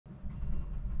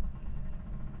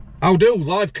How do,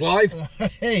 live Clive?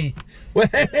 Hey. Well,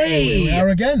 hey! Here we are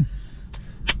again.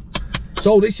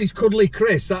 So this is Cuddly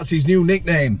Chris, that's his new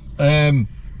nickname.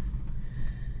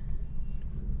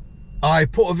 I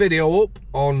put a video up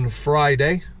on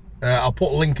Friday. I'll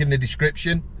put a link in the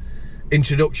description.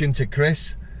 Introduction to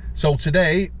Chris. So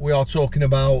today we are talking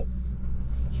about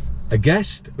a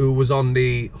guest who was on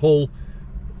the Hull,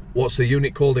 what's the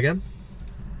unit called again?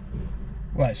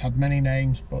 Well, it's had many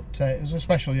names, but it was a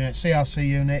special unit, CRC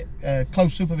unit,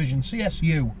 Close Supervision,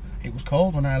 CSU it was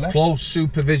called when I left. Close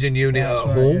Supervision Unit at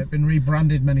right, Hull. Yeah, been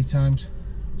rebranded many times.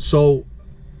 So,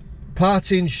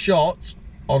 parting shot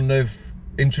on the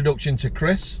introduction to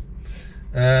Chris,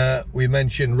 we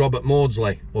mentioned Robert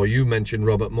Maudsley, or you mentioned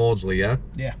Robert Maudsley, yeah?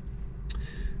 Yeah.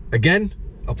 Again,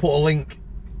 I'll put a link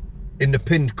in the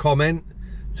pinned comment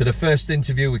to the first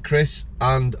interview with Chris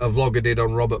and a vlog I did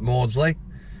on Robert Maudsley.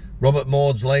 Robert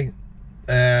Maudsley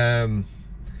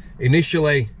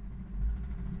initially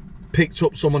picked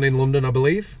up someone in London, I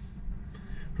believe,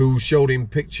 who showed him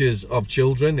pictures of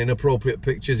children, inappropriate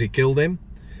pictures. He killed him.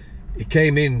 He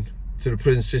came in to the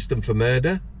prison system for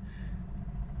murder,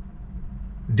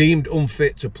 deemed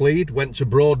unfit to plead, went to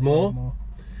Broadmoor.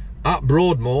 At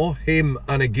Broadmoor, him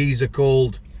and a geezer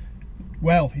called...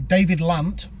 Well, David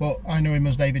Lant, but I know him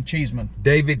as David Cheeseman.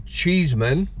 David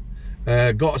Cheeseman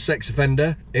got a sex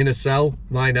offender in a cell,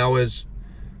 9 hours,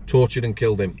 tortured and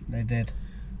killed him. They did.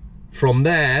 From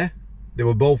there, they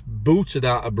were both booted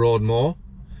out of Broadmoor,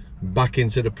 back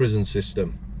into the prison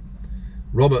system.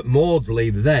 Robert Maudsley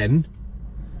then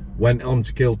went on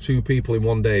to kill 2 people in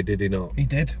one day, did he not? He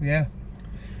did, yeah.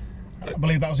 I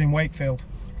believe that was in Wakefield.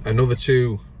 Another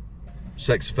 2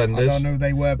 sex offenders. I don't know who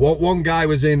they were. One guy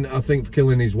was in, I think, for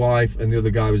killing his wife, and the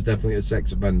other guy was definitely a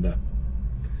sex offender.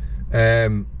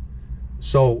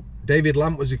 So, David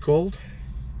Lamp, was he called?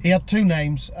 He had 2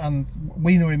 names, and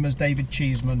we knew him as David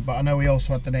Cheeseman, but I know he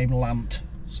also had the name Lant,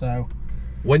 so...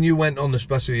 When you went on the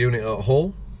special unit at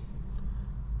Hull,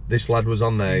 this lad was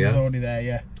on there, yeah? He was already there,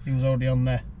 yeah. He was already on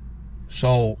there.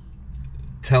 So,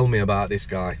 tell me about this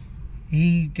guy.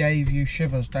 He gave you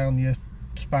shivers down your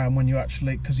spine when you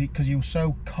actually... Because he was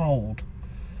so cold.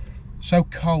 So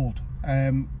cold.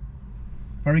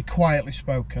 Very quietly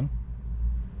spoken.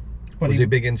 But Was he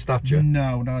big in stature?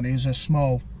 No, he was a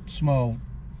small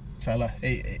fella.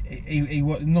 He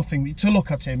was nothing. To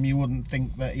look at him, you wouldn't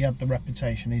think that he had the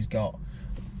reputation he's got.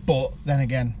 But then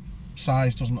again,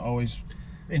 size doesn't always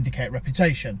indicate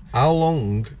reputation. How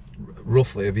long,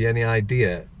 roughly, have you any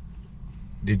idea,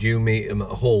 did you meet him at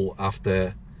Hull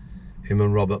after him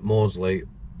and Robert Maudsley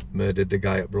murdered the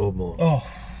guy at Broadmoor?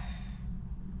 Oh,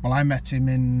 well, I met him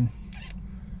in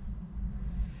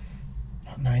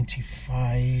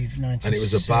 95, 96. And it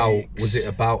was about, was it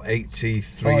about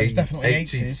 83? Oh, it was definitely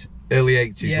 80s. Early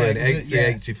 80s, yeah, weren't it? 83,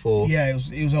 84. Yeah,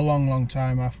 it was a long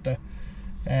time after.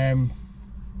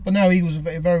 But no, he was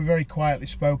very quietly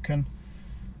spoken.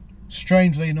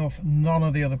 Strangely enough, none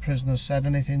of the other prisoners said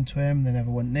anything to him. They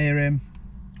never went near him.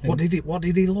 What did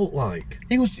he look like?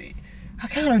 He was, I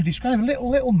can't really describe him.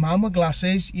 Little man with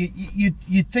glasses.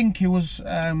 You'd think he was...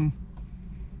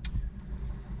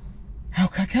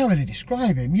 I can't really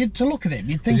describe him. To look at him,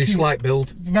 you'd think was he slight build?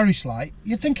 Very slight.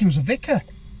 You'd think he was a vicar.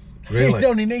 Really? He'd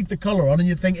only need the collar on, and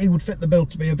you'd think he would fit the bill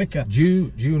to be a vicar.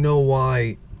 Do you know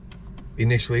why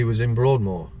initially he was in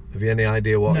Broadmoor? Have you any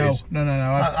idea what? No.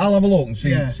 I'll have a look and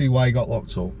see why he got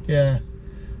locked up. Yeah,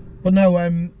 but no.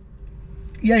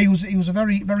 Yeah, he was a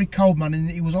very cold man,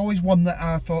 and he was always one that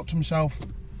I thought to myself,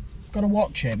 got to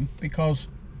watch him, because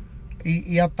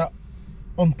he had that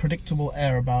unpredictable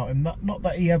air about him. Not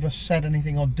that he ever said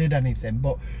anything or did anything,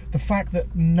 but the fact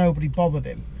that nobody bothered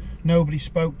him, nobody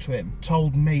spoke to him,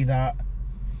 told me that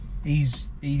he's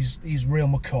real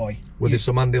McCoy. Were there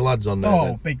some Andy lads on there?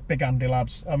 Oh, then? big Andy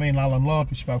lads. I mean, Alan Lord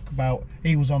we spoke about,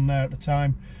 he was on there at the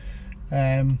time.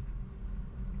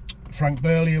 Frank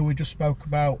Burley, who we just spoke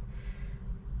about,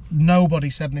 nobody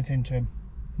said anything to him.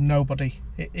 Nobody.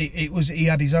 He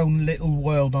had his own little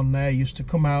world on there. He used to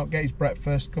come out, get his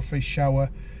breakfast, go for his shower,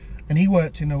 and he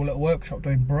worked in a little workshop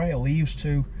doing Braille. He used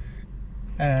to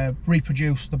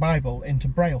reproduce the Bible into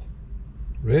Braille.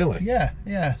 Really?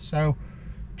 Yeah. So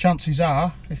chances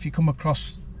are, if you come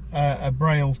across a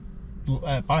Braille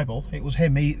Bible, it was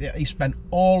him. He spent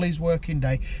all his working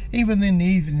day, even in the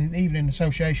evening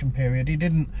association period, he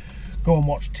didn't go and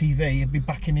watch TV. He'd be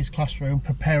back in his classroom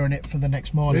preparing it for the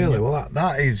next morning. Really? Well,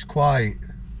 that is quite...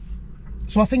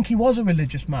 So I think he was a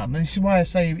religious man, and this is why I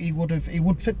say he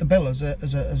would fit the bill as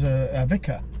a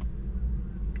vicar.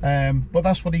 But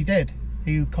that's what he did.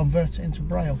 He converted it into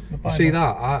Braille. The Bible. See that?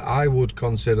 I would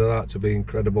consider that to be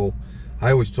incredible. I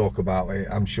always talk about it.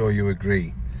 I'm sure you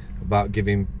agree about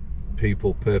giving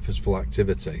people purposeful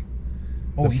activity.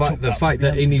 Oh, The fact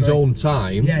that in his own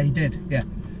time... Yeah, he did, yeah.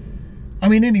 I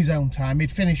mean, in his own time,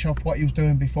 he'd finish off what he was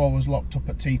doing before was locked up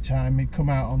at tea time. He'd come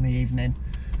out on the evening.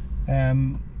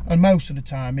 And most of the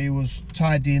time, he was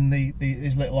tidying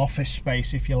his little office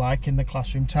space, if you like, in the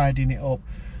classroom, tidying it up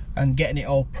and getting it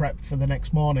all prepped for the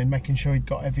next morning, making sure he'd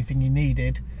got everything he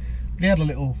needed. But he had a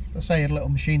little, he had a little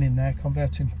machine in there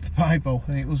converting the Bible,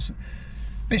 and it was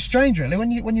a bit strange, really,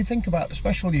 when you think about the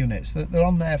special units, that they're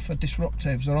on there for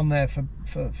disruptives, they're on there for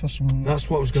some... That's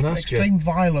what I was going to ask you. Extreme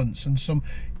violence and some...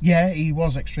 Yeah, he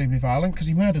was extremely violent because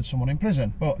he murdered someone in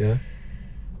prison, but... Yeah.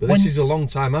 But this is a long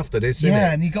time after this, isn't it?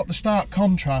 Yeah, and you got the stark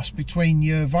contrast between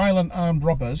your violent armed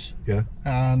robbers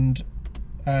and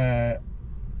a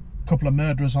couple of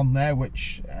murderers on there,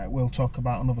 which we'll talk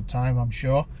about another time, I'm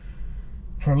sure.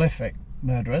 Prolific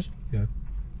murderers. Yeah.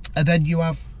 And then you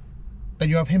have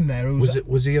him there.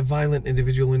 Was he a violent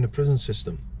individual in the prison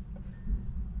system?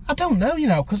 I don't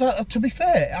know, because to be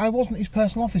fair, I wasn't his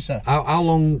personal officer. How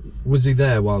long was he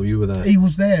there while you were there? He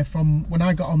was there from when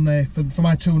I got on there for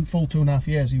my full 2.5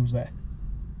 years. He was there.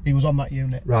 He was on that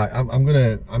unit. Right.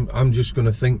 I'm just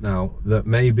gonna think now that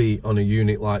maybe on a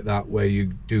unit like that where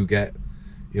you do get,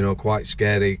 quite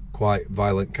scary, quite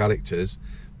violent characters,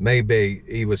 maybe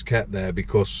he was kept there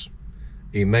because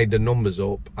he made the numbers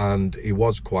up and he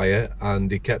was quiet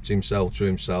and he kept himself to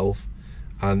himself,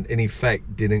 and in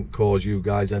effect didn't cause you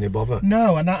guys any bother.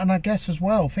 No, and I guess as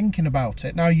well, thinking about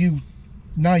it, now you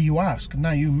ask,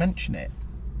 now you mention it,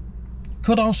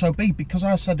 could also be because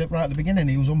I said it right at the beginning,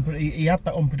 he had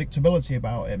that unpredictability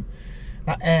about him,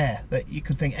 that air that you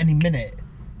could think any minute,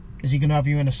 is he going to have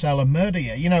you in a cell and murder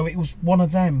you? It was one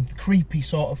of them creepy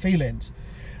sort of feelings.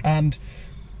 And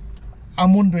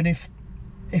I'm wondering if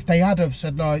they had have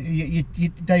said, no,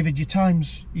 David, your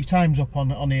time's up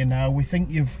on here now. We think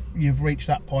you've reached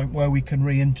that point where we can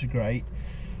reintegrate.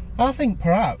 I think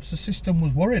perhaps the system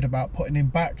was worried about putting him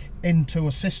back into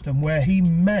a system where he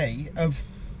may have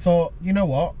thought, you know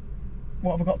what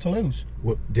have I got to lose?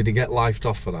 Did he get lifed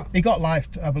off for that? He got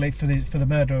lifed, I believe, for the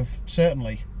murder of,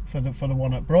 certainly for the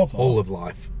one at Broadmoor. Whole of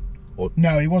life?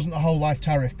 No, he wasn't a whole life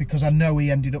tariff, because I know he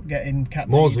ended up getting cat.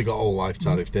 Maudsley got whole life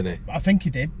tariff, didn't he? I think he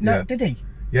did. No, yeah. Did he?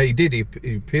 Yeah, he did. He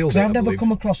appealed it, I've never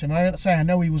come across him. I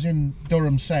know he was in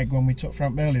Durham Seg when we took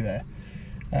Frank Burley there.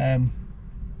 And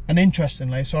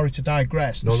interestingly, sorry to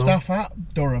digress, the staff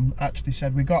at Durham actually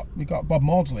said we got Bob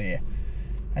Maudsley here,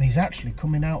 and he's actually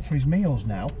coming out for his meals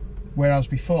now, whereas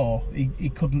before he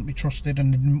couldn't be trusted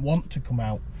and didn't want to come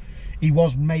out. He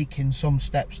was making some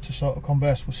steps to sort of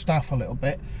converse with staff a little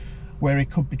bit, where he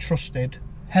could be trusted,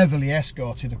 heavily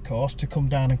escorted, of course, to come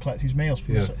down and collect his meals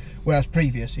from us. Whereas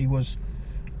previous he was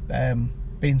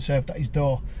being served at his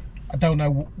door. I don't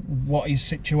know what his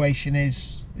situation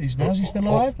is now. Is he still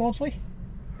alive, Maudsley?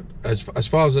 As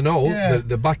far as I know,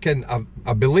 the back end,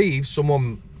 I believe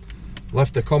someone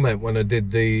left a comment when I did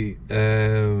the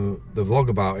vlog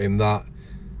about him that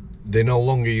they're no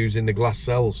longer using the glass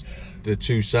cells, the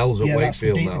 2 cells at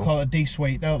Wakefield now. They call it a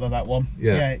D-suite, don't they, that one?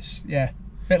 Yeah. It's a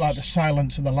bit like the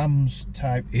Silence of the Lambs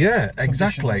type. Yeah,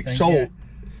 exactly. So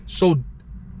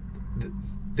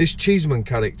this Cheeseman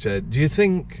character, do you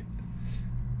think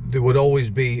there would always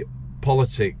be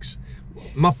politics?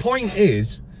 My point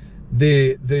is,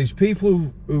 there's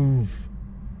people who've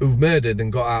murdered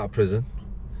and got out of prison,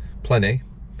 plenty.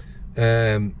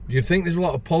 Do you think there's a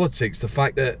lot of politics? The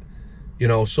fact that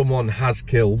someone has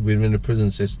killed within the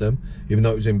prison system, even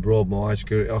though it was in Broadmoor High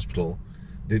Security Hospital,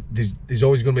 there's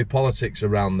always going to be politics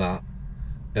around that,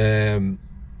 and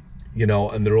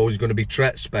they're always going to be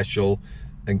treated special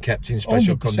and kept in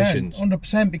special conditions.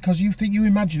 100%, because you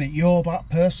imagine it, you're that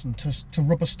person to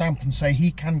rubber stamp and say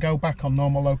he can go back on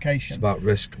normal location. It's about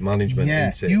risk management,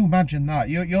 isn't it? You imagine that.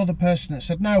 You're the person that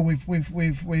said, no, we've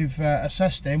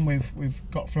assessed him,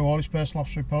 we've got through all his personal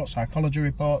officer reports, psychology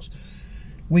reports.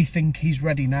 We think he's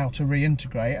ready now to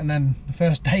reintegrate, and then the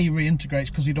first day he reintegrates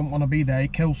because he don't want to be there, he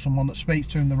kills someone that speaks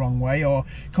to him the wrong way, or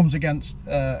comes against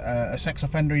a sex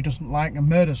offender he doesn't like and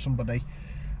murders somebody.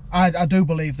 I do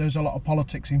believe there's a lot of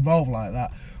politics involved like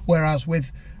that. Whereas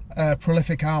with a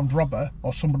prolific armed robber,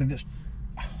 or somebody that's,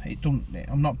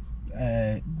 I'm not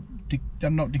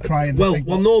decrying. Well,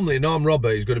 normally an armed robber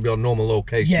is going to be on normal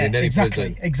location in any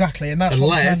prison. Exactly, and that's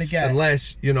what I'm trying to get.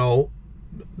 Unless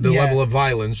the level of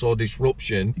violence or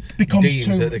disruption becomes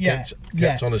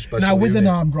kept on a special Now, with unit. an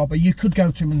armed robber, you could go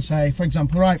to him and say, for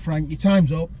example, right, Frank, your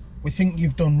time's up. We think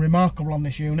you've done remarkable on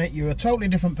this unit. You're a totally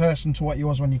different person to what you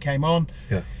was when you came on.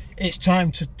 It's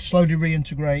time to slowly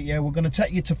reintegrate you. We're going to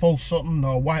take you to Full Sutton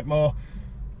or Whitemore.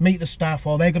 meet the staff,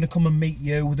 or they're going to come and meet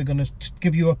you. They're going to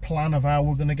give you a plan of how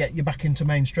we're going to get you back into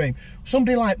mainstream.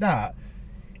 Somebody like that,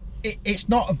 it's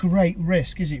not a great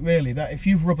risk, is it really, that if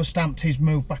you've rubber stamped his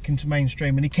move back into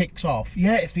mainstream and he kicks off,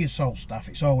 yeah, if he assaults staff,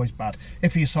 it's always bad.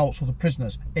 If he assaults other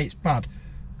prisoners, it's bad.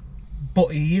 But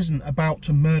he isn't about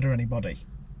to murder anybody.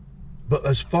 But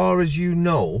as far as you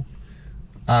know,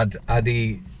 had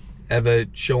he ever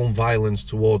shown violence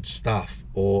towards staff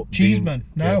or Cheeseman?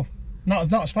 No, yeah.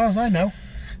 Not as far as I know.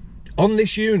 On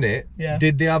this unit, yeah.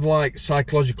 Did they have like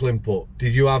psychological input?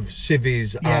 Did you have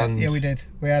civvies? Yeah, and yeah, we did.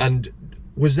 We had. And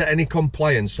was there any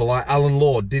compliance? So like Alan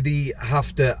Lord, did he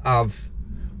have to have,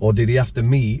 or did he have to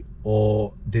meet,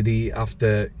 or did he have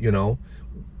to, you know,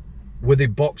 were there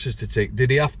boxes to tick?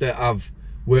 Did he have to have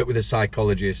work with a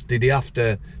psychologist? Did he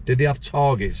have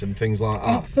targets and things like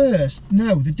that? At first,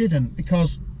 no, they didn't,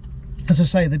 because, as I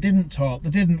say, they didn't talk, they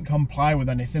didn't comply with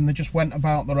anything, they just went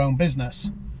about their own business.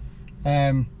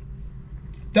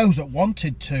 Those that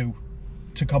wanted to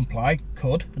comply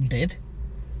could and did,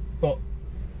 but,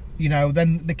 you know,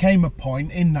 then there came a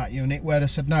point in that unit where they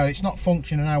said, no, it's not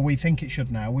functioning how we think it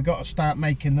should now. We've got to start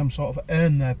making them sort of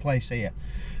earn their place here.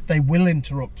 They will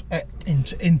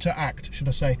interact, should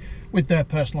I say, with their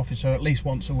personal officer at least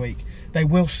once a week. They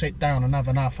will sit down and have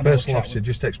an half an hour chat. Personal officer,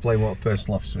 just explain what a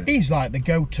personal officer is. He's like the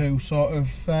go-to sort of,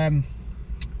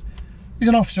 he's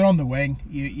an officer on the wing.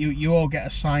 You all get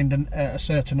assigned a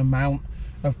certain amount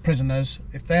of prisoners.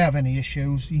 If they have any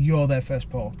issues, you're their first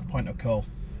point of call.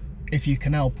 If you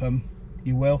can help them,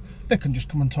 you will. They can just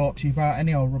come and talk to you about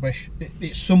any old rubbish.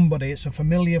 It's somebody, it's a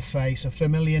familiar face, a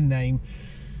familiar name,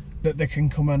 that they can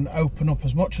come and open up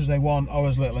as much as they want or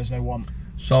as little as they want.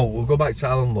 So we'll go back to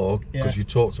Alan Lord, because you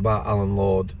talked about Alan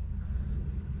Lord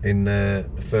in the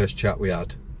first chat we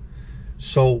had.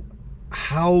 So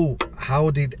how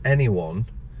did anyone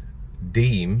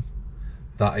deem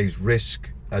that his risk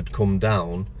had come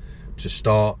down to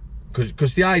start?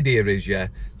 Because the idea is, yeah,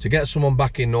 to get someone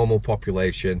back in normal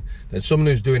population, then someone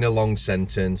who's doing a long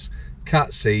sentence,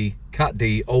 Cat C, Cat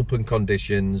D, open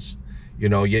conditions, you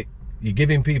know, you're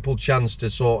giving people chance to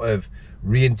sort of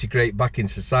reintegrate back in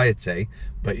society,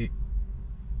 but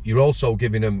you're also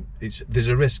giving them, there's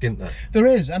a risk, isn't there? There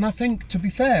is, and I think, to be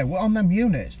fair, on them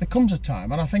units, there comes a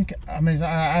time, and I think, I mean,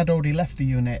 I'd already left the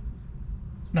unit.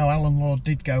 No, Alan Lord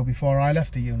did go before I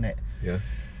left the unit. Yeah.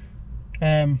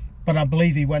 But I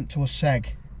believe he went to a SEG.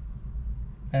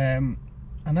 And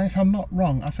if I'm not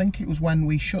wrong, I think it was when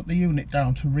we shut the unit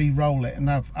down to re-roll it and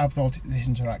have this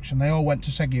interaction. They all went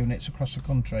to SEG units across the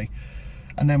country,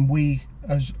 and then we,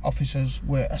 as officers,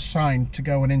 were assigned to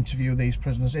go and interview these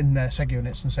prisoners in their SEG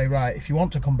units and say, right, if you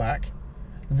want to come back,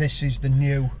 this is the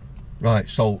new... Right,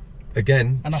 so,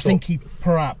 again... And I think he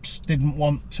perhaps didn't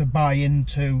want to buy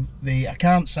into the... I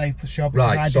can't say for sure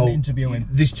because I didn't interview him.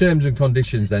 These terms and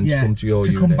conditions then to come to your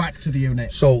unit. to come back to the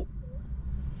unit. So,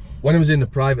 when I was in the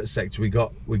private sector, we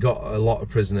got a lot of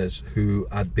prisoners who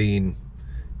had been,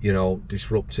 you know,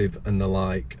 disruptive and the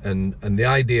like, and the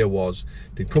idea was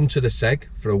they'd come to the SEG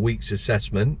for a week's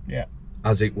assessment,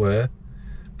 as it were,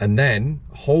 and then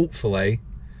hopefully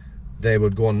they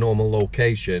would go on normal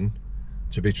location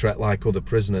to be treated like other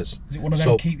prisoners. Is it one of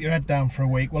them, keep your head down for a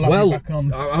week, we'll have you back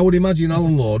on? I would imagine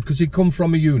Alan Lord, because he'd come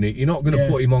from a unit, you're not going to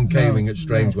put him on K-Wing at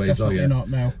Strangeways, are you? Not,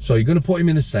 no. So you're going to put him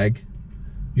in a SEG,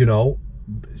 you know,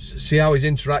 see how he's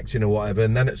interacting or whatever,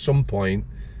 and then at some point,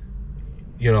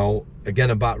 you know, again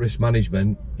about risk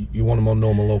management, you want him on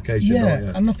normal location, don't you?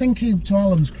 And I think to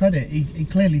Alan's credit, he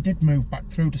clearly did move back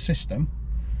through the system,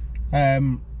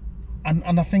 and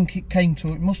I think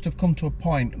it must have come to a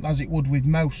point, as it would with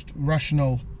most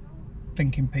rational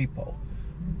thinking people.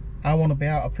 I want to be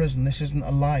out of prison. This isn't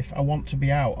a life. I want to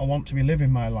be out. I want to be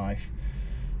living my life.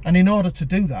 And in order to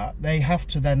do that, they have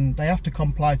to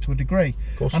comply to a degree.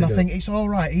 Of course. And I think it's all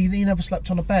right. He never slept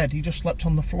on a bed. He just slept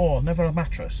on the floor, never a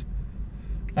mattress.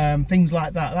 Things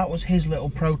like that. That was his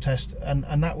little protest,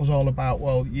 and that was all about,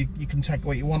 well, you can take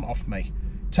what you want off me.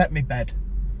 Take me bed,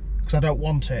 because I don't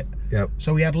want it. Yep.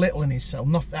 So he had little in his cell,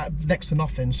 next to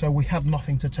nothing, so we had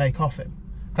nothing to take off him.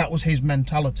 That was his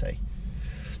mentality.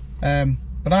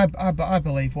 But I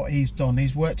believe what he's done,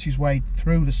 he's worked his way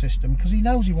through the system because he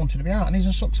knows he wanted to be out, and he's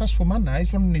a successful man now.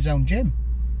 He's running his own gym.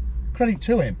 Credit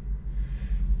to him.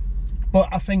 But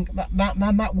I think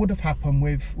that would have happened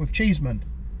with Cheeseman.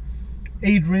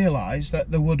 He'd realised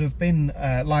that there would have been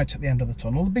light at the end of the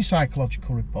tunnel. There'd be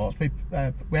psychological reports. We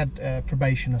had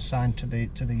probation assigned to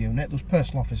the unit. There was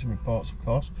personal officer reports, of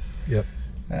course. Yep.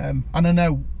 And I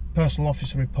know personal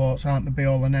officer reports aren't the be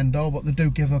all and end all, but they do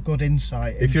give a good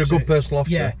insight. If you're a good personal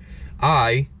officer,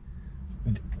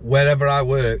 wherever I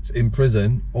worked in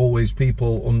prison, always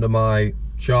people under my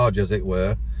charge, as it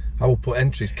were, I will put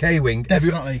entries. K-Wing.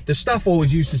 Definitely. The staff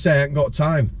always used to say, I ain't got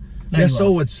time. No, The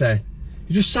SO would say,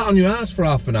 you just sat on your ass for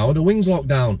half an hour, the wing's locked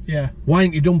down. Yeah. Why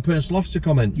ain't you done personal officer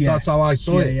comment? Yeah. That's how I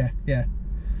saw it. Yeah.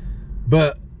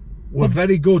 But we're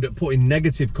very good at putting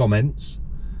negative comments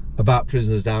about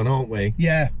prisoners down, aren't we?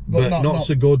 Yeah, but not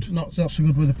so good. Not so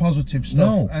good with the positive stuff.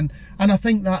 No. And I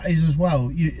think that is as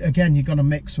well. You've got a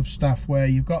mix of staff where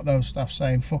you've got those staff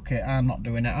saying, fuck it, I'm not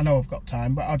doing it. I know I've got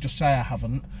time, but I'll just say I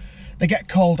haven't. They get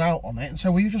called out on it and say,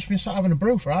 well, you've just been sat having a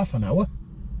brew for half an hour.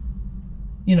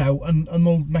 You know, and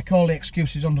they'll make all the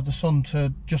excuses under the sun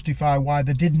to justify why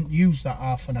they didn't use that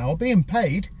half an hour, being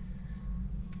paid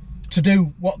to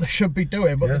do what they should be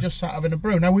doing, but they just sat having a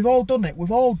brew. Now, we've all done it. We've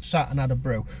all sat and had a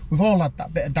brew. We've all had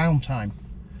that bit of downtime.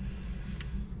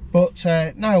 But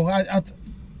no,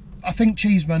 I think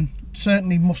Cheeseman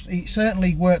certainly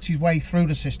worked his way through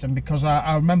the system, because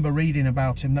I remember reading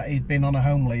about him that he'd been on a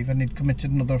home leave and he'd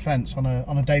committed another offence on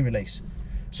a day release.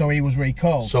 So he was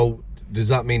recalled. So does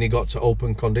that mean he got to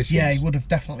open conditions? Yeah, he would have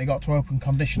definitely got to open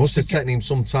conditions. Must have taken him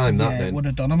some time, that then. then. It would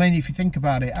have done. I mean, if you think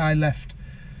about it, I left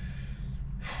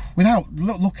without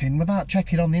looking, without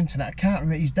checking on the internet. I can't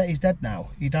remember. He's dead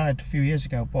now. He died a few years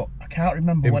ago, but I can't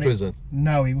remember in prison.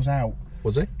 No, he was out.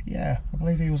 Was he? Yeah, I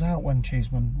believe he was out when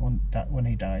Cheeseman when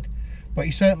he died. But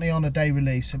he's certainly on a day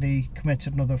release, and he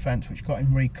committed another offence which got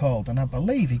him recalled, and I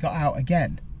believe he got out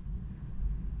again.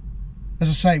 As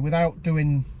I say, without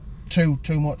doing too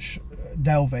much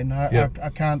delving, I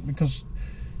can't, because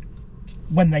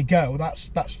when they go, that's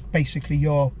basically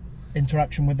your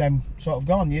interaction with them sort of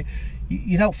gone.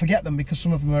 You don't forget them, because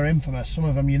some of them are infamous. Some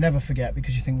of them you never forget,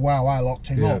 because you think, wow, I locked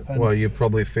him up. And well, you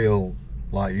probably feel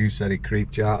like you said he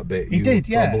creeped you out a bit. He did,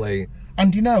 yeah. Probably...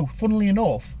 And you know, funnily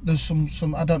enough, there's some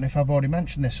I don't know if I've already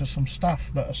mentioned this, there's some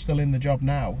staff that are still in the job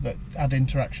now that had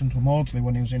interactions with Maudsley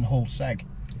when he was in Hull Seg.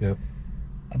 Yeah.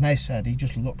 And they said he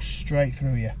just looks straight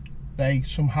through you.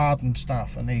 Some hardened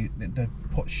staff, and he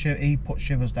put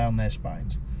shivers down their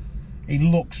spines. He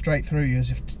looked straight through you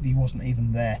as if he wasn't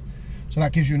even there. So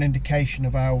that gives you an indication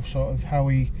of how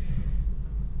he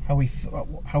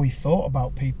thought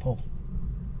about people.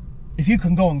 If you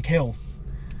can go and kill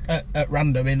at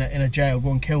random in a jail,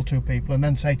 go and kill 2 people, and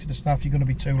then say to the staff, you're going to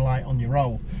be too light on your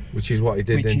roll. Which is what he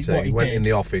did, didn't he? He went in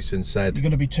the office and said, you're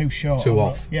going to be too short. Too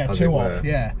off. Yeah, too off,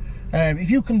 yeah. If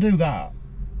you can do that,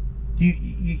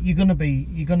 you're going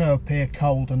to appear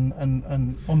cold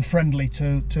and unfriendly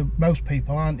to most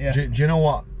people, aren't you? Do you know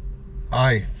what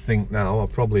I think now? I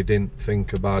probably didn't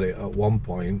think about it at one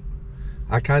point.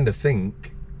 I kind of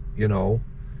think, you know,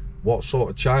 what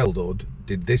sort of childhood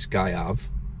did this guy have?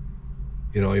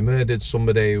 You know, he murdered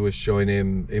somebody who was showing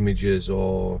him images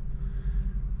of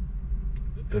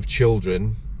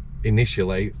children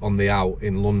initially on the out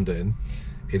in London.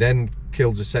 He then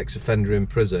kills a sex offender in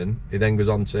prison. He then goes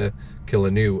on to kill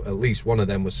at least one of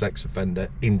them was sex offender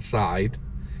inside.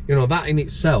 You know, that in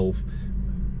itself,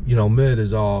 you know,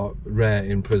 murders are rare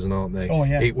in prison, aren't they? Oh,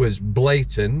 yeah. It was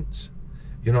blatant.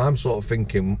 You know, I'm sort of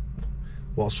thinking,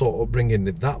 what sort of upbringing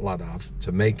did that lad have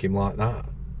to make him like that?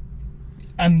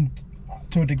 And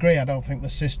to a degree, I don't think the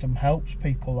system helps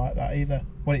people like that either.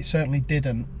 Well, it certainly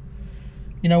didn't.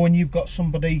 You know, when you've got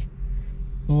somebody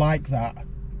like that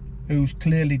who's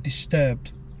clearly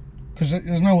disturbed, because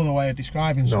there's no other way of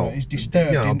describing someone. He's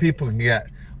disturbed. You know, people can get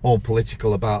all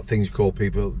political about things you call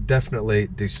people. Definitely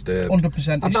disturbed. 100%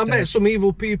 disturbed. I met some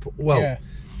evil people. Well,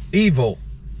 evil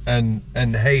and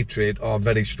hatred are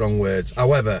very strong words.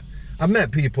 However, I've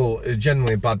met people who are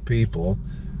genuinely bad people,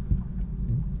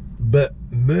 but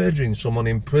murdering someone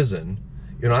in prison,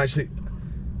 you know, actually,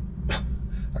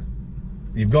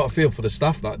 you've got to feel for the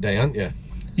staff that day, haven't you?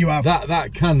 You have.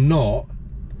 That cannot.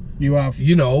 You have.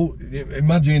 You know,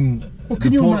 imagine. Well,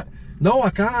 can you no,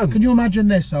 I can't. Can you imagine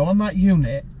this though? On that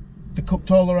unit, they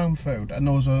cooked all their own food, and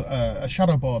there was a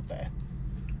shadow board there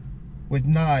with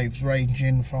knives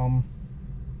ranging from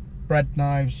bread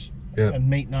knives and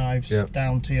meat knives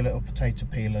down to your little potato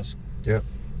peelers. Yeah.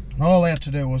 And all they had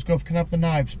to do was go, can I have the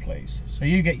knives, please? So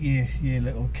you get your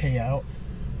little key out,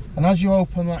 and as you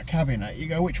open that cabinet, you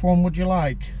go, which one would you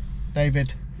like,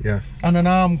 David? Yeah. And an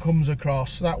arm comes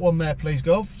across, that one there, please,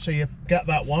 Gov. So you get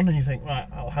that one, and you think, right,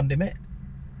 I'll hand him it.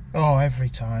 Oh, every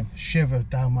time, shiver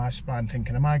down my spine,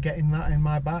 thinking, am I getting that in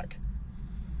my back?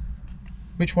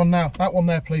 Which one now? That one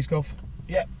there, please, Gov.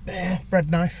 Yep, there,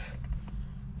 bread knife.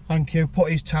 Thank you.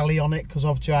 Put his tally on it, because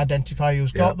obviously identify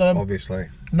who's got them. Obviously.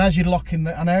 And as you lock in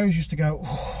and I always used to go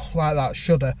like that,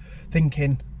 shudder,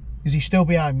 thinking, is he still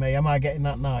behind me? Am I getting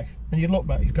that knife? And you look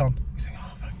back, he's gone. You think,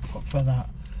 oh, thank fuck for that.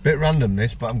 Bit random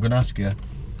this, but I'm going to ask you.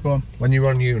 Go on. When you were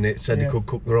on unit, it said you could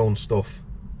cook their own stuff.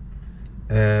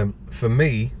 For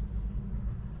me,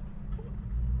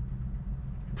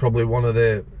 probably one of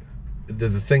the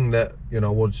thing that, you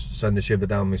know, would send a shiver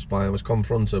down my spine. I was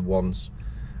confronted once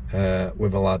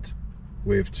with a lad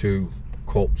with 2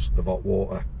 cups of hot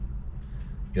water.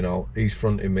 You know, he's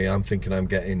fronting me, I'm thinking I'm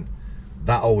getting,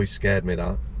 that always scared me,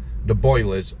 that. The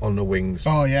boilers on the wings.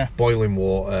 Oh yeah. Boiling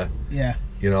water. Yeah.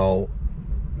 You know,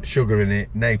 sugar in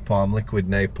it, napalm, liquid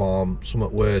napalm, some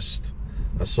at worst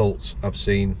assaults I've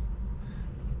seen.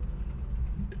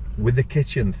 With the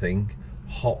kitchen thing,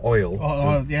 hot oil.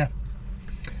 Oh yeah.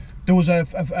 There was a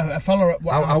fella at...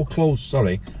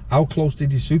 How close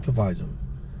did you supervise him?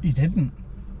 You didn't.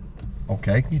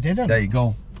 Okay. You didn't. There you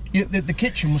go. The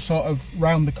kitchen was sort of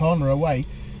round the corner away.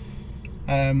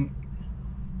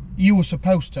 You were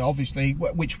supposed to, obviously,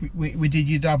 which we did.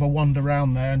 You'd have a wander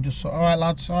around there and just sort of, all right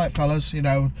lads, all right fellas, you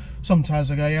know. Sometimes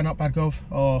they go, yeah, not bad gov,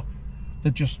 or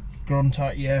they'd just grunt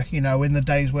at you, you know, in the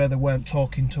days where they weren't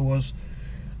talking to us.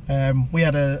 We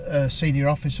had a senior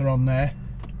officer on there,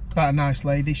 quite a nice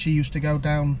lady. She used to go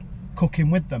down cooking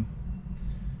with them.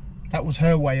 That was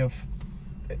her way of,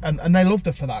 and they loved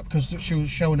her for that, because she was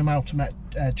showing them how to make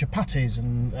chapatis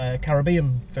and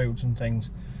Caribbean foods and things.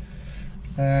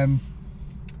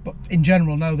 But in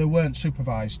general, no, they weren't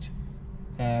supervised.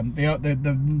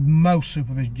 The most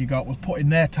supervision you got was putting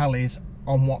their tallies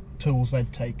on what tools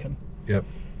they'd taken. Yep.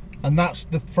 And that's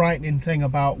the frightening thing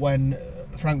about when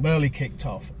Frank Burley kicked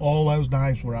off. All those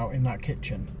knives were out in that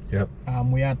kitchen. Yep.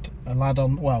 And we had a lad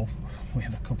on, well, we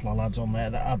had a couple of lads on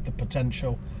there that had the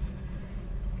potential.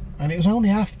 And it was only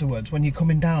afterwards, when you're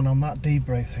coming down on that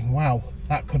debrief thing, wow,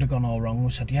 that could have gone all wrong. We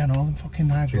said, yeah, no, all them fucking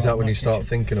knives were out Is that when in you start kitchen.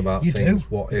 thinking about You things? do.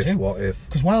 What You if, do. what if?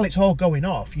 Because while it's all going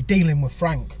off, you're dealing with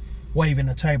Frank waving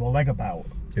a table leg about.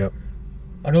 Yep.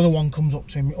 Another one comes up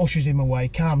to him, ushers him away,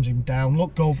 calms him down.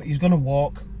 Look, Gov, he's going to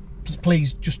walk.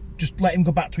 Please, just let him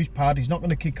go back to his pad. He's not going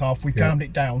to kick off. We've calmed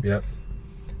it down. Yep.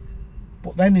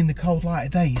 But then in the cold light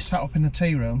of day, you sat up in the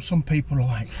tea room. Some people are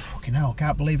like, fucking hell,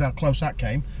 can't believe how close that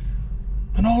came.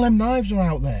 And all them knives are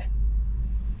out there.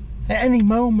 At any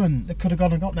moment, they could have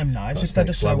gone and got them knives if they'd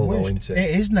have so wished. It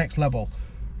is next level.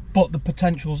 But the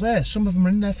potential's there. Some of them are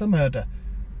in there for murder.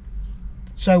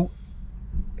 So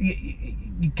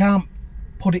you can't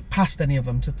put it past any of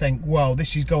them to think, well,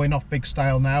 this is going off big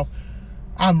style now.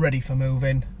 I'm ready for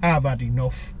moving. I've had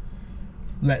enough.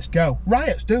 Let's go.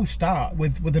 Riots do start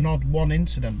with an odd one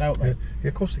incident, don't they? Yeah,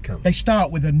 of course they can. They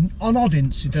start with an odd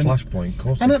incident. Flashpoint, of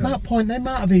course And they at can. that point, they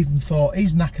might have even thought,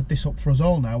 he's knackered this up for us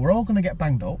all now. We're all going to get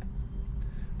banged up.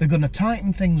 They're going to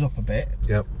tighten things up a bit.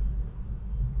 Yep.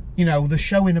 You know, they're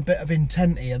showing a bit of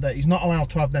intent here that he's not allowed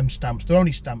to have them stamps. They're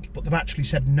only stamps, but they've actually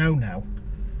said no now.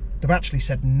 They've actually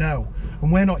said no.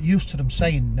 And we're not used to them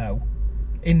saying no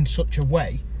in such a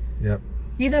way. Yep.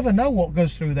 You never know what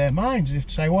goes through their minds. If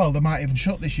to say, well, they might even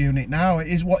shut this unit now.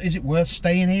 Is it worth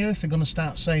staying here if they're going to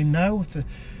start saying no?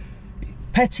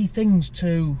 Petty things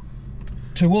to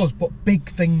us, but big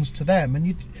things to them.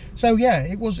 And so yeah,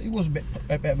 it was a bit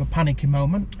of a panicking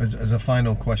moment. As a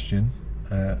final question,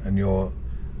 and your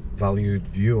valued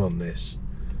view on this,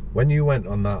 when you went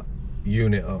on that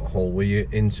unit at Hull, were you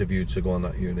interviewed to go on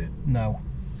that unit? No.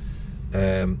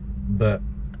 But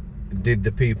did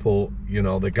the people, you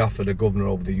know, the gaffer, the governor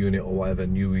over the unit or whatever,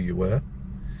 knew who you were?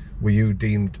 Were you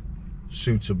deemed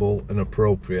suitable and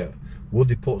appropriate? Would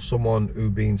they put someone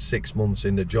who'd been 6 months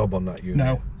in the job on that unit?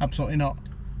 No, absolutely not.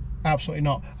 Absolutely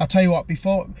not. I'll tell you what,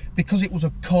 because it was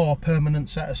a core permanent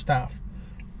set of staff,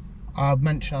 I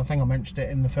think I mentioned it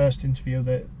in the first interview,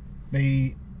 that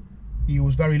you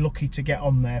was very lucky to get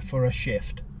on there for a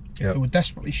shift. If they were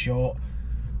desperately short,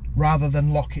 rather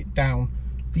than lock it down,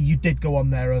 you did go on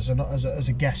there as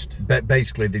a guest.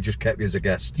 Basically, they just kept you as a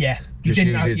guest. Yeah. Just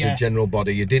use you as a general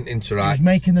body. You didn't interact. You was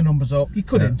making the numbers up. You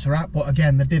could interact, but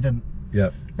again, they didn't.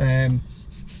 Yeah.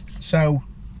 So,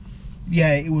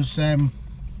 yeah, it was. Yeah,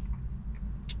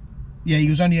 he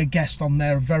was only a guest on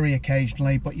there very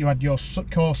occasionally, but you had your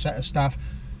core set of staff.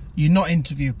 You're not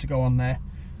interviewed to go on there,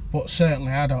 but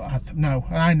certainly I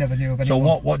never knew of anyone. So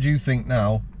what do you think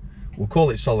now? We'll call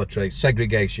it solitary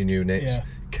segregation units,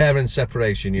 care and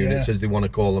separation units, as they want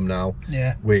to call them now.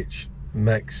 Yeah. Which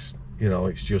makes, you know,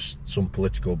 it's just some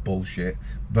political bullshit.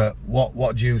 But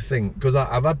what do you think? Because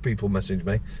I've had people message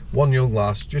me. One young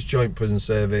lass just joined prison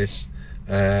service,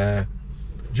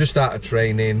 just out of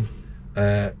training.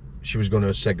 She was going to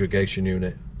a segregation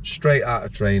unit, straight out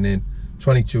of training.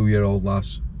 22-year-old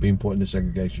lass being put in a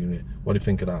segregation unit. What do you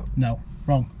think of that? No,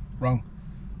 wrong.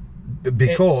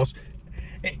 Because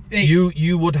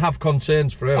you would have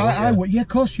concerns for her. I would. Yeah, of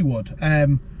course you would.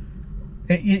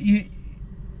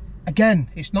 Again,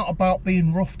 it's not about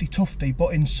being roughy tufty,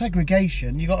 but in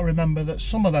segregation, you got to remember that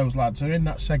some of those lads are in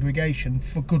that segregation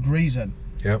for good reason.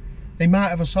 Yeah. They might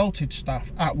have assaulted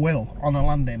staff at will on a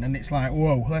landing, and it's like,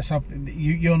 whoa, let's have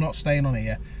you're not staying on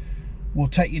here. We'll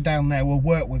take you down there, we'll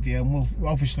work with you, and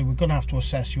we're going to have to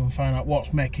assess you and find out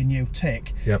what's making you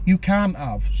tick. Yep. You can't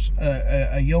have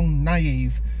a young,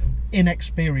 naive,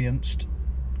 inexperienced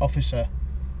officer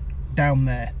down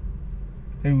there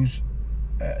who's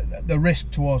the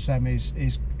risk towards them is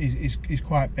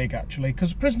quite big, actually,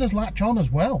 because prisoners latch on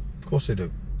as well. Of course they do.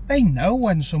 They know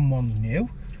when someone's new.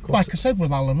 Like I said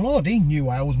with Alan Lord, he knew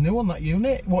I was new on that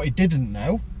unit. What he didn't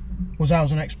know was I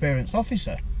was an experienced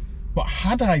officer. But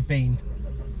had I been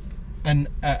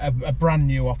a brand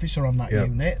new officer on that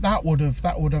unit, that would have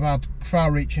had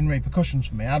far-reaching repercussions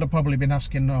for me. I'd have probably been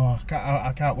asking, "Oh,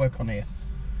 I can't work on here."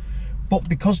 But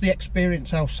because the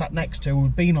experienced I was sat next to,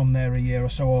 who'd been on there a year or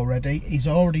so already, he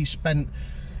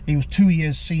was 2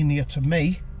 years senior to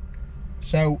me,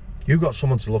 so you've got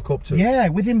someone to look up to. Yeah,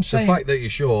 with him saying the fact that you're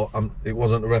short, it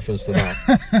wasn't a reference to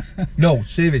that. No,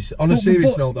 serious. On a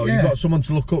serious note, though, you've got someone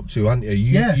to look up to, haven't you?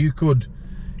 You could.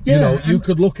 You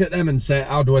could look at them and say,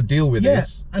 how do I deal with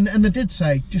this? And I did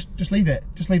say, just leave it.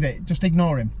 Just leave it. Just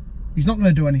ignore him. He's not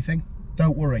going to do anything.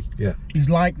 Don't worry. Yeah. He's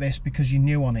like this because you're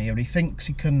new on here. He thinks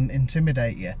he can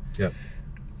intimidate you. Yeah.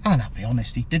 And I'll be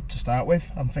honest, he did to start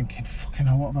with. I'm thinking, fucking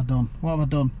hell, what have I done? What have I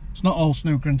done? It's not all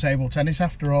snooker and table tennis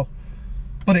after all.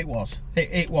 But it was.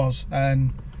 It was.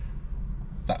 And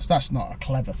that's not a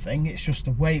clever thing. It's just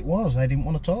the way it was. They didn't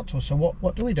want to talk to us. So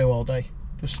what do we do all day?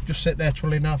 Just sit there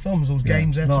twiddling our thumbs. Those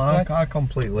games there to play. I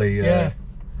completely.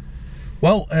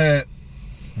 Well,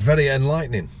 very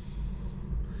enlightening.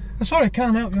 Sorry, I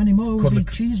can't help you anymore with the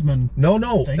Cheeseman. No.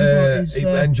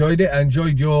 I enjoyed it. I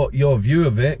enjoyed your view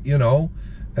of it. You know,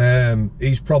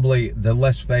 he's probably the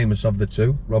less famous of the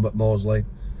two, Robert Maudsley.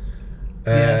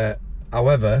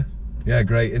 However, yeah,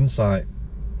 great insight.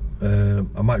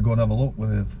 I might go and have a look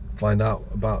find out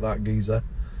about that geezer.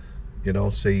 You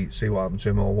know, see what happened to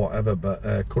him or whatever.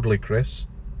 But Cuddly Chris,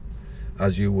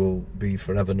 as you will be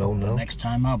forever known now. Next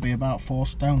time I'll be about 4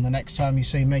 stone. The next time you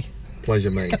see me. Pleasure,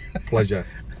 mate. Pleasure.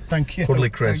 Thank you. Cuddly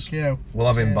Chris. Thank you. We'll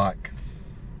have him back.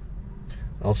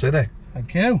 I'll see you.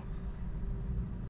 Thank you.